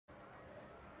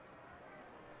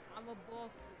I'm a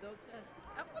boss. Don't test me.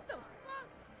 What the fuck?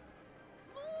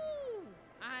 Move.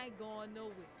 I ain't going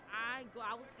nowhere. I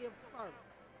was here first.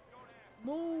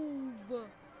 Move.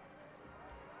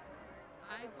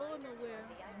 I ain't going nowhere.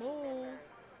 Move.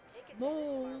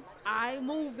 Move. I ain't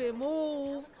moving.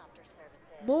 Move.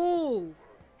 Move.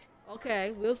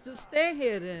 Okay, we'll still stay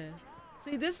here then.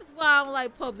 See, this is why I don't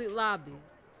like public lobby.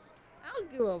 I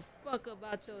don't give a fuck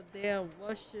about your damn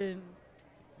Russian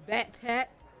backpack.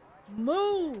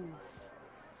 Move.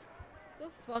 The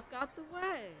fuck out the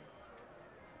way.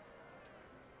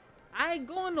 I ain't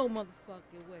going no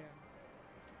motherfucking where.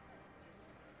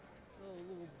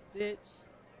 Little bitch.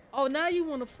 Oh, now you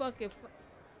wanna fucking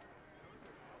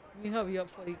Let me hurry up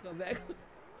before you come back.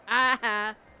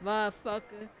 Ah,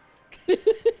 motherfucker.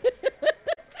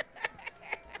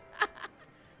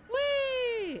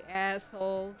 Wee,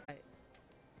 asshole. Right.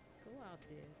 Go out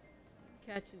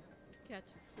there. Catch you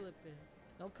slipping.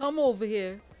 Don't come over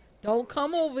here. Don't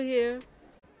come over here.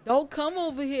 Don't come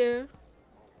over here.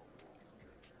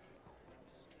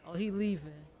 Oh, he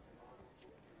leaving.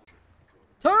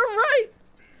 Turn right.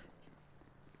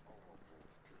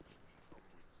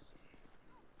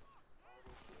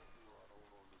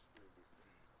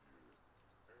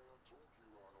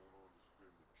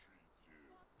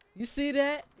 You see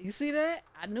that? You see that?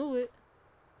 I knew it.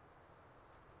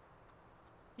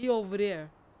 He over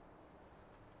there.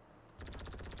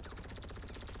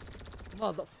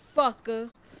 Motherfucker.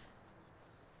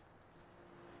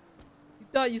 You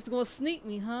thought you was gonna sneak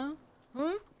me, huh?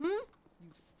 You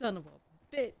son of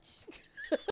a bitch.